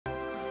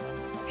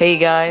Hey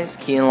guys,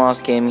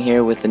 Kianlos Gaming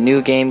here with a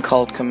new game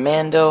called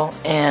Commando,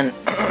 and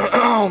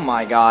oh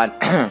my god,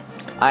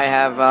 I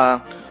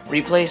have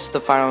replaced the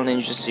Final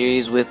Ninja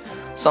series with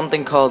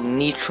something called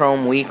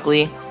RandomGamingWeekly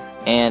Weekly,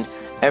 and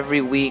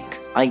every week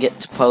I get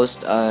to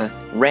post a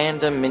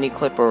random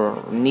Miniclip or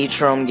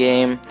Nitrom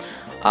game.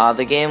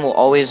 The game will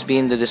always be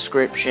in the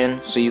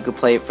description, so you can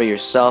play it for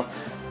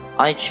yourself.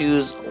 I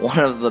choose one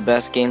of the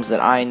best games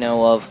that I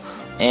know of,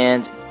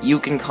 and you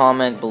can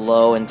comment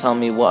below and tell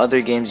me what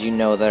other games you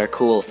know that are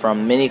cool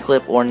from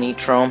Miniclip or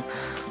Nitrom.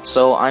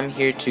 So I'm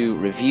here to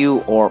review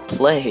or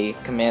play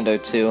Commando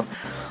 2.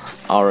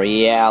 Alright,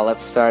 yeah,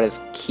 let's start as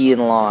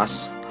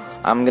Kianlos.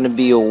 I'm gonna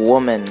be a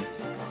woman.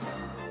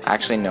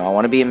 Actually, no, I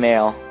want to be a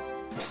male.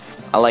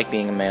 I like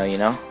being a male, you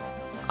know.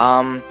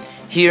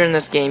 Here in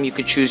this game, you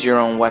could choose your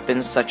own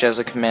weapons, such as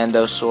a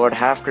commando sword,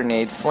 half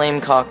grenade, flame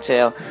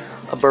cocktail,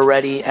 a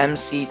Beretta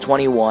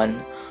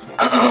MC-21.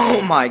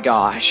 Oh my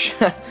gosh.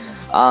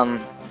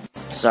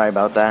 Sorry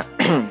about that.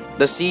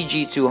 The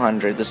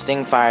CG-200, the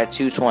Stingfire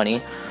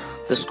 220,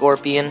 the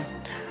Scorpion,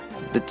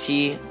 the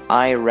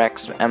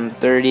TI-Rex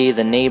M30,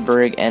 the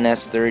Neighborg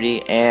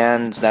NS30,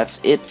 and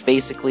that's it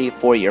basically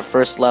for your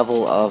first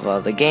level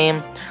of the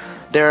game.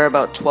 There are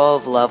about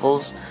 12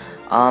 levels.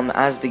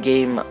 As the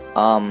game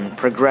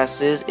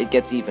progresses, it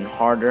gets even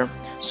harder.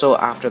 So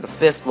after the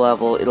 5th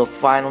level, it'll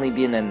finally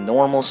be in a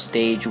normal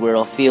stage where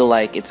it'll feel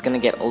like it's gonna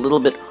get a little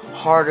bit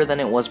harder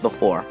than it was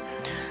before.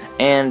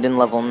 And in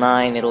level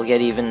 9, it'll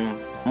get even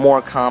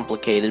more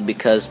complicated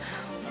because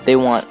they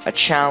want a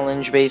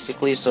challenge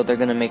basically, so they're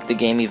gonna make the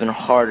game even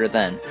harder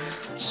then.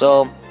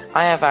 So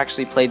I have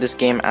actually played this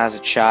game as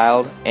a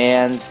child,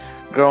 and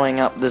growing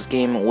up this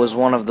game was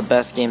one of the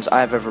best games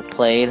I've ever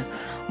played,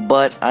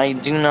 but I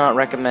do not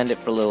recommend it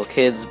for little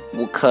kids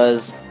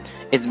because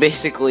it's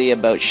basically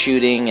about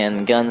shooting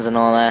and guns and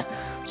all that.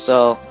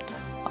 So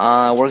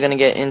we're gonna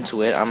get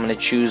into it. I'm gonna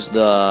choose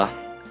the,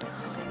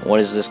 what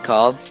is this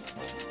called?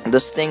 The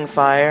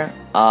Stingfire.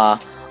 I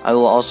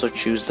will also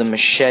choose the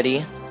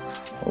machete.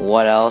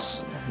 What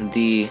else?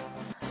 The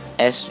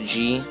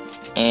SG,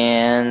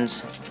 and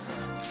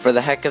for the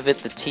heck of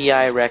it, the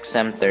TI-Rex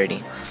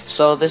M30.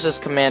 So this is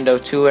Commando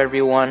 2,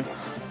 everyone.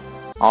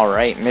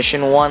 Alright,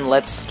 mission 1,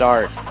 let's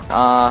start.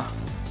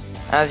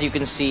 As you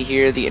can see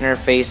here, the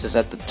interface is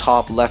at the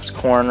top left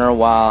corner,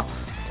 while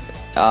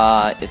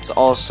it's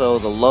also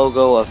the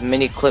logo of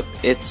Miniclip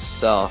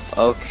itself.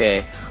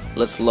 Okay,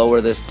 let's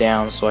lower this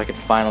down so I can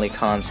finally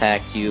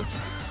contact you.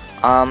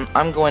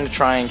 I'm going to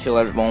try and kill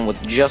everyone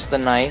with just a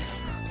knife,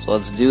 so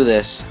let's do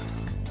this.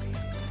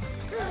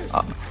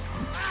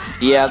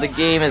 Yeah, the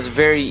game is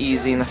very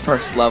easy in the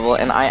first level,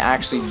 and I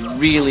actually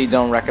really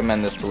don't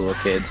recommend this to little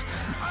kids.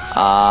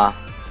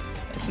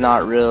 It's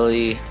not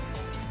really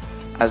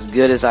as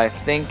good as I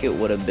think it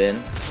would have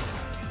been.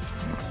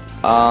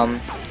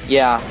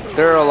 Yeah,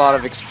 there are a lot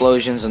of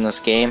explosions in this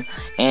game,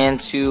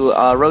 and to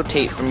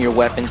rotate from your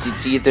weapons,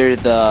 it's either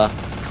the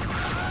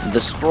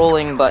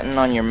scrolling button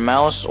on your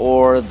mouse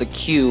or the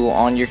Q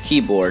on your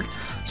keyboard.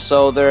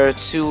 So there are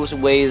two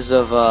ways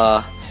of,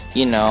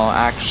 you know,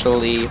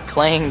 actually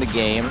playing the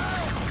game.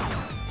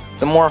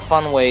 The more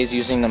fun way is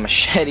using the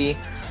machete,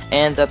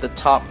 and at the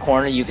top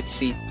corner you could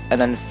see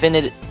an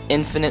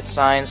infinite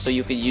sign, so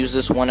you could use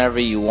this whenever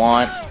you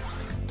want.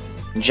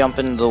 Jump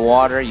into the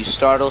water, you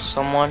startle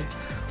someone.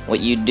 What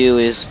you do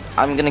is,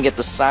 I'm gonna get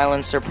the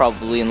silencer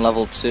probably in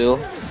level 2,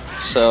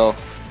 so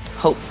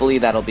hopefully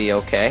that'll be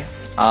okay.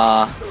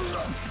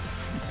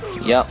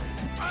 Yep.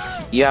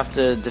 You have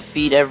to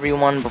defeat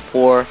everyone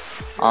before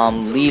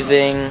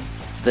leaving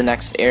the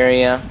next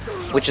area,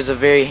 which is a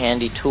very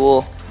handy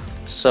tool.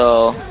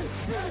 So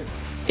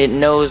it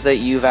knows that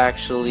you've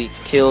actually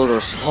killed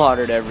or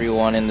slaughtered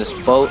everyone in this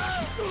boat.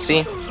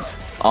 See?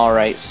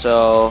 Alright,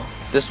 so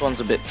this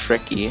one's a bit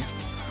tricky.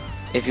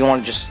 If you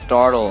want to just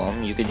startle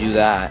him, you could do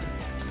that.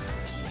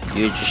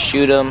 You just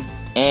shoot him,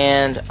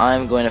 and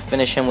I'm going to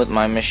finish him with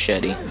my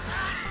machete.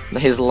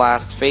 His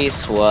last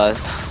face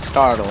was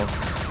startled.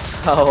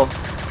 So,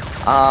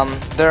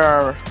 there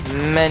are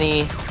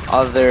many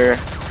other,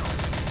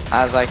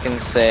 as I can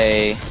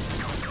say,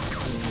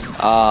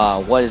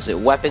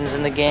 weapons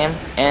in the game,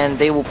 and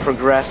they will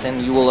progress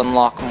and you will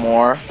unlock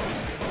more.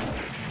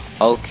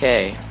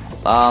 Okay.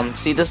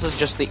 See, this is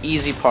just the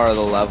easy part of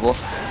the level,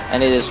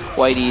 and it is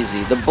quite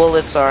easy. The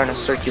bullets are in a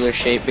circular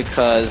shape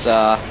because,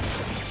 I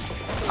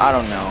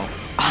don't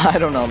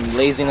know,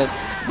 laziness.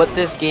 But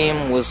this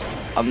game was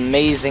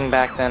amazing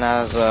back then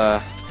as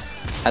a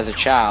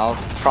child,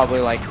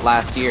 probably like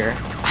last year.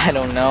 I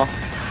don't know.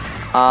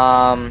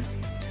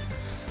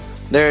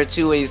 There are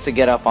two ways to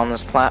get up on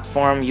this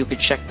platform. You could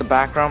check the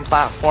background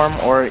platform,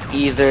 or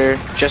either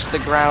just the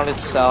ground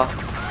itself.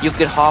 You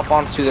could hop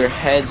onto their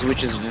heads,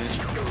 which is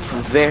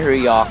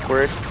very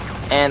awkward,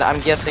 and I'm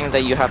guessing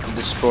that you have to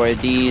destroy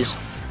these.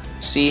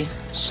 See?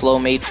 Slow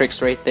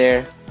matrix right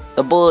there.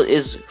 The bullet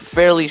is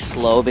fairly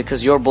slow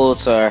because your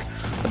bullets are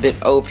a bit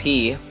OP,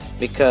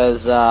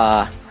 because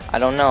I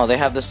don't know, they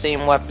have the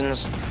same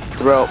weapons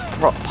throughout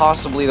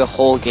possibly the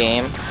whole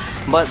game,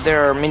 but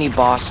there are mini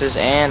bosses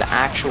and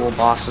actual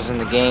bosses in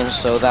the game,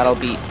 so that'll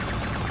be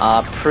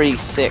pretty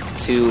sick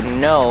to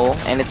know,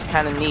 and it's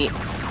kind of neat.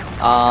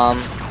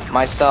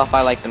 Myself,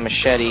 I like the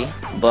machete,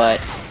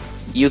 but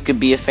you could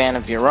be a fan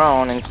of your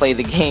own and play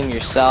the game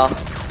yourself.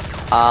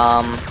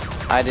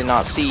 I did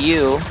not see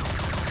you.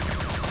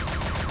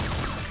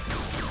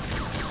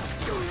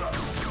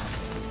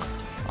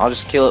 I'll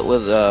just kill it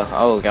with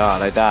oh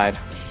god, I died.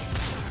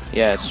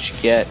 Yeah, it's what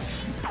you get.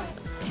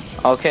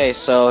 Okay,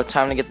 so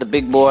time to get the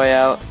big boy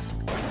out.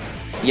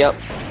 Yep,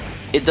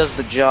 it does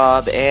the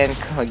job and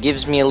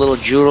gives me a little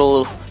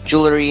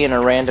jewelry and a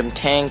random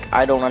tank.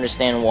 I don't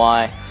understand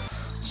why.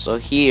 So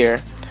here,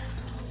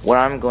 what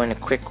I'm going to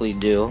quickly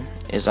do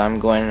is I'm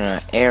going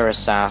to air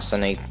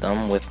assassinate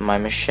them with my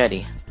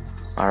machete.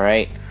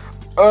 Alright.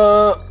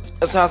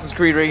 Assassin's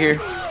Creed right here.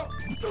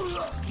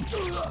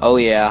 Oh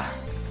yeah.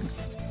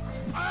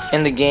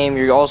 In the game,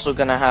 you're also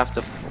gonna have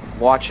to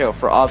watch out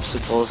for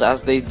obstacles,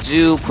 as they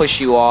do push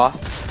you off.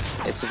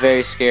 It's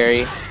very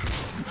scary.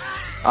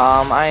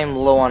 I am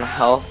low on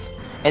health,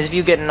 and if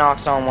you get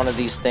knocked on one of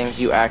these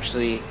things, you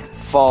actually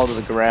fall to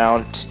the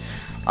ground,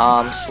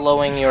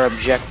 slowing your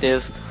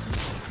objective.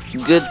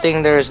 Good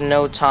thing there is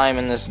no time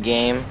in this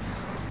game,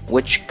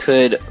 which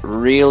could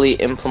really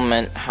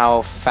implement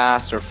how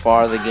fast or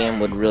far the game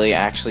would really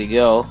actually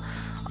go.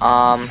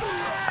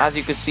 As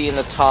you can see in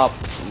the top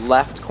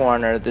left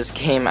corner, this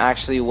game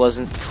actually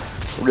wasn't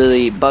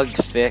really bugged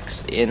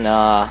fixed in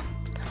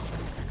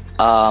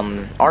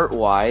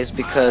art-wise,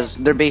 because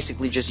they're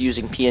basically just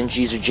using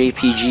PNGs or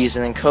JPGs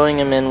and then coding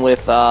them in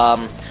with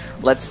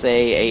let's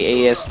say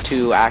a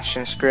AS2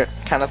 action script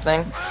kind of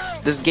thing.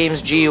 This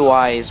game's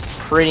GUI is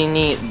pretty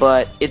neat,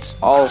 but it's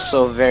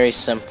also very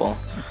simple.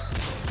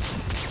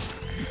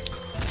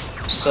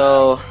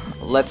 So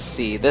let's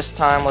see, this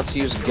time let's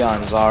use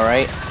guns.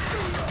 Alright,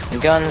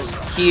 guns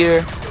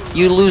here,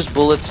 you lose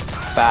bullets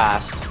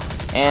fast,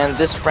 and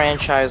this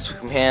franchise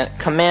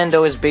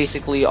Commando is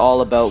basically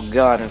all about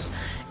guns,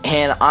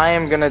 and I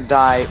am gonna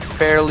die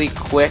fairly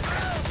quick,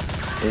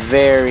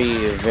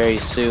 very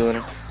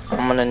soon.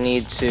 I'm gonna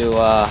need to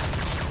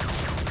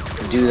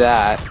do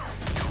that.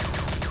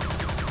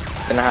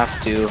 Gonna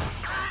have to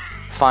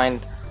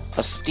find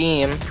a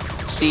steam.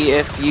 See,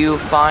 if you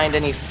find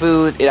any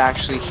food, it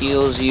actually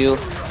heals you,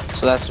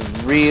 so that's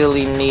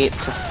really neat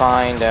to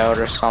find out,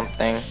 or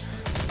something.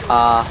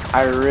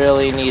 I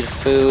really need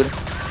food,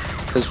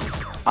 because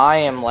I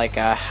am like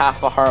a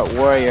half a heart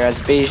warrior, as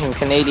Bajan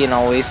Canadian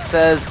always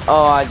says.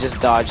 Oh, I just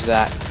dodged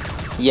that.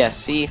 Yes,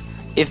 see,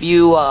 if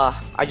you,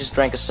 I just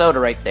drank a soda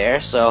right there,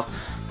 so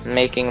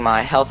making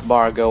my health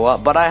bar go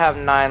up, but I have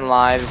 9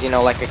 lives, you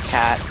know, like a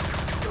cat.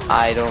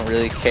 I don't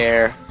really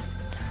care.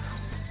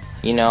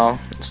 You know,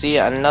 see,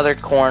 another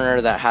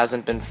corner that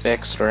hasn't been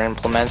fixed or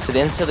implemented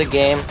into the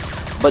game,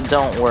 but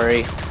don't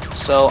worry.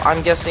 So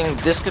I'm guessing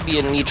this could be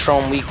a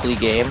Netrome weekly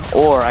game,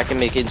 or I can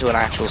make it into an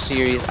actual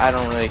series. I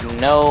don't really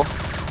know.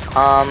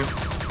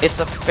 It's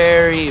a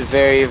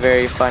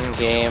very fun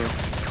game.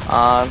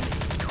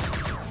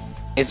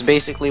 It's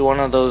basically one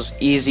of those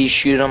easy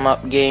shoot 'em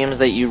up games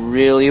that you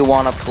really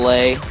want to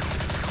play.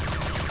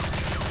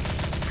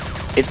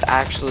 It's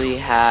actually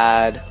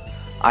had,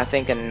 I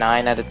think, a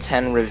 9 out of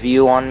 10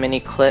 review on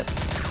Miniclip.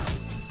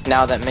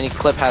 Now that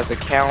Miniclip has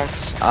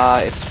accounts,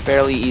 it's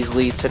fairly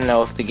easy to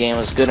know if the game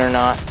is good or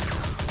not.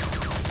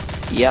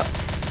 Yep.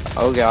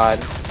 Oh god.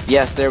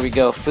 Yes, there we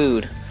go.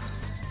 Food.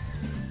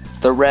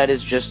 The red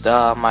is just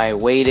my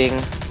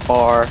waiting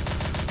bar.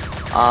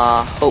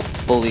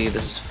 Hopefully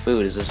this is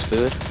food. Is this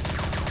food?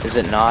 Is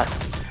it not?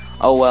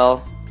 Oh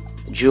well.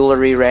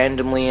 Jewelry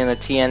randomly in a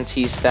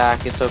TNT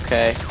stack. It's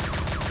okay.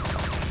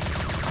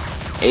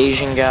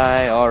 Asian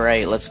guy.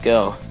 Alright, let's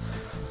go.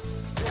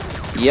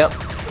 Yep.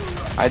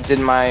 I did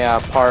my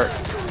part.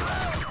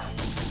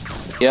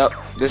 Yep.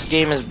 This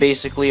game is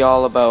basically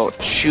all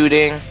about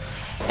shooting,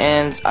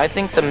 and I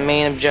think the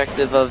main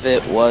objective of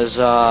it was,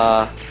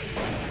 I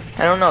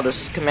don't know,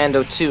 this is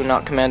Commando 2,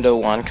 not Commando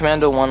 1.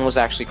 Commando 1 was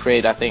actually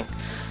created, I think,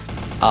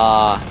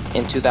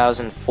 in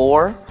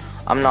 2004.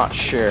 I'm not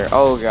sure.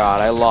 Oh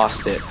god, I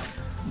lost it.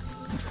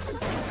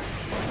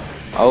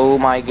 Oh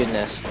my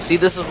goodness. See,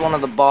 this is one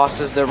of the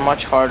bosses. They're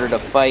much harder to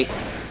fight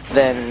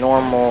than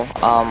normal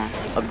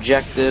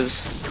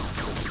objectives.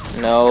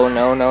 No.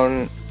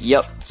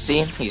 Yep,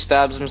 see? He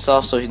stabs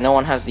himself, so no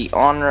one has the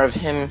honor of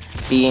him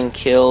being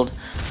killed.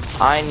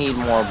 I need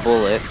more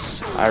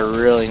bullets. I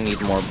really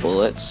need more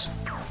bullets.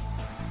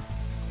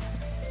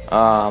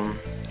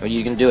 What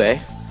you can do, eh?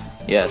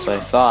 Yeah, that's what I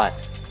thought.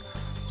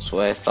 That's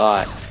what I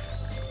thought.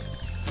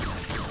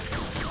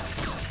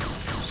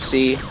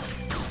 See?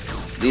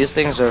 These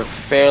things are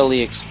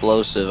fairly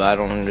explosive. I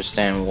don't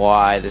understand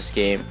why this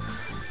game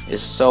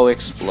is so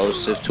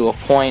explosive to a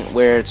point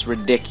where it's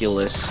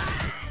ridiculous.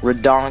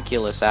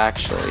 Redonkulous,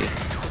 actually.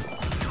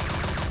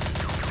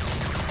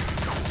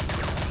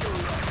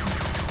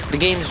 The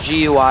game's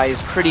GUI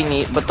is pretty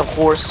neat, but the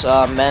horse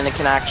men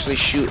can actually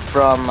shoot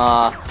from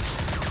a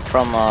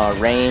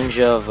range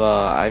of,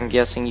 I'm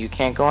guessing you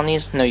can't go on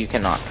these? No, you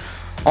cannot.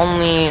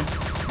 Only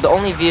the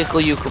only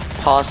vehicle you could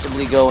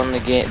possibly go in the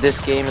game, this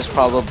game, is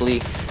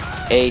probably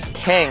a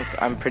tank.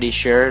 I'm pretty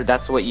sure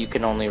that's what you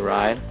can only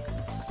ride.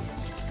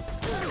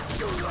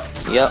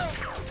 Yep,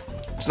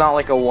 it's not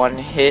like a one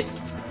hit,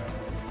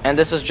 and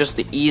this is just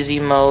the easy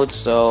mode.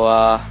 So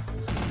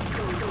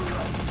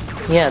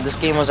yeah, this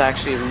game was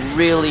actually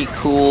really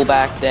cool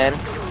back then,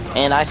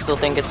 and I still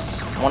think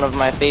it's one of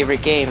my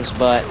favorite games.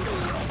 But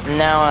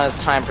now as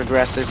time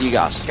progresses, you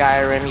got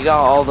Skyrim, you got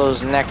all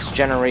those next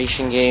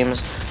generation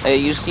games.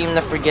 You seem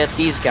to forget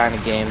these kind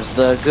of games,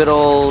 the good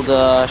old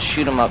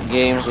shoot 'em up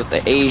games with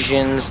the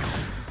Asians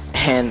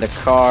and the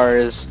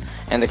cars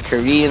and the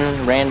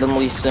Korean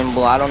randomly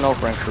symbol. I don't know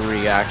if we're in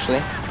Korea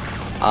actually.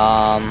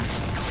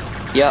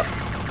 Yep,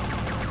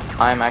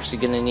 I'm actually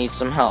gonna need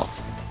some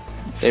health.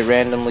 They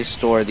randomly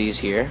store these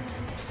here.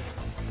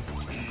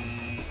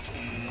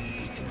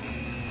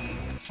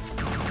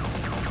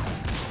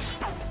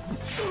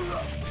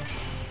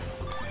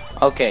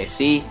 Okay,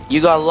 see, you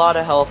got a lot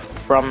of health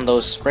from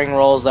those spring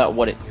rolls. That's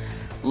what it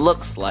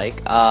looks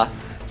like.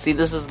 See,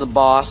 this is the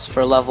boss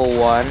for level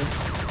 1,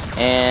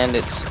 and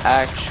it's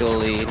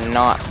actually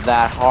not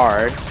that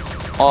hard.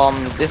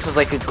 This is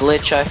like a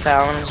glitch I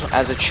found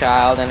as a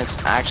child, and it's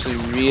actually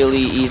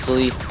really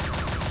easily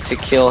to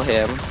kill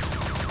him.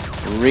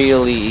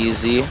 Really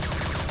easy.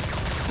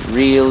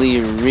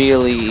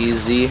 Really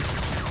easy.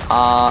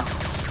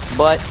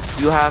 But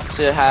you have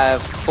to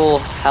have full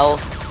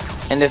health,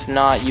 and if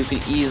not, you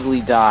could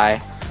easily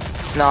die.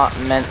 It's not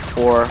meant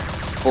for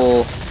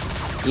full,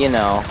 you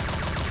know.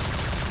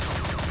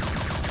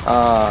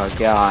 Oh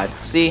god.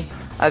 See,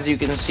 as you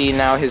can see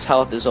now, his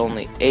health is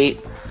only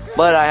 8,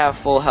 but I have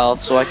full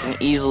health, so I can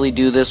easily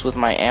do this with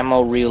my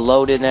ammo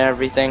reloaded and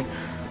everything.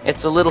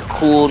 It's a little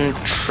cool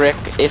trick.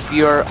 If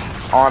you're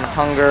on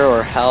hunger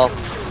or health,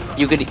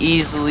 you could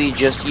easily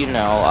just, you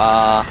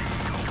know,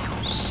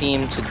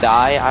 seem to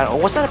die.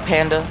 Was that a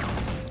panda?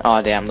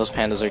 Oh damn, those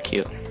pandas are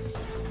cute.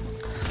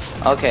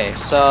 Okay,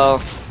 so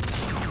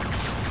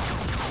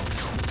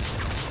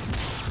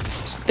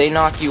they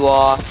knock you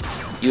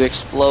off, you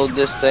explode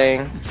this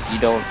thing, you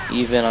don't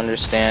even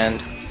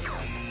understand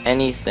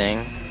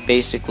anything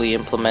basically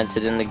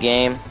implemented in the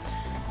game,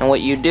 and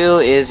what you do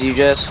is you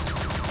just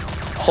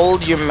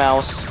hold your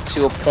mouse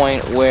to a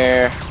point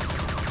where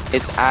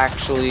it's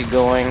actually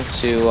going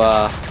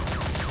to,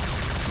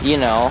 you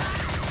know,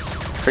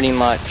 pretty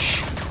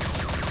much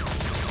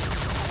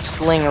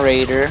Sling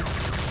Raider.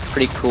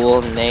 Pretty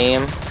cool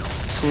name.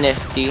 It's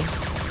nifty.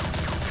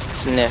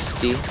 It's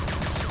nifty.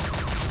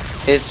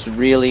 It's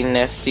really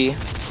nifty.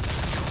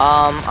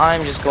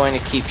 I'm just going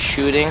to keep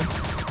shooting.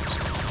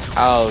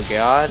 Oh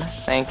god,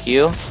 thank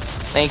you.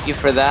 Thank you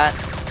for that.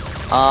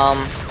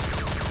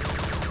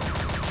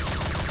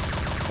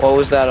 What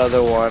was that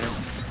other one?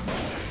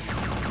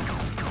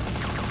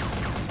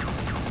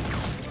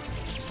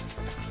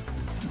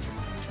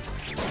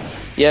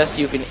 Yes,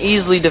 you can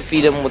easily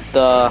defeat him with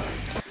the,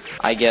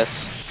 I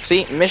guess.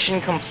 See,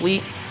 mission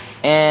complete,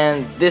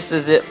 and this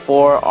is it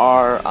for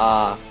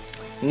our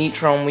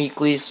Netrome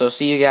Weekly. So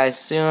see you guys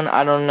soon.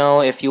 I don't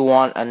know if you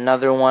want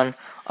another one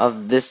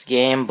of this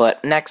game,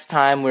 but next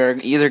time we're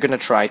either gonna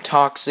try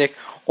Toxic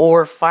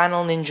or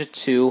Final Ninja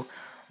 2,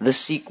 the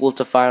sequel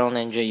to Final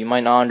Ninja. You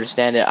might not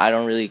understand it. I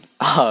don't really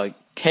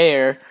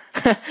care.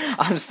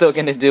 I'm still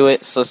gonna do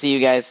it. So see you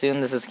guys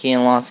soon. This is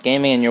Kianlos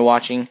Gaming, and you're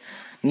watching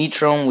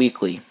Netrome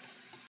Weekly.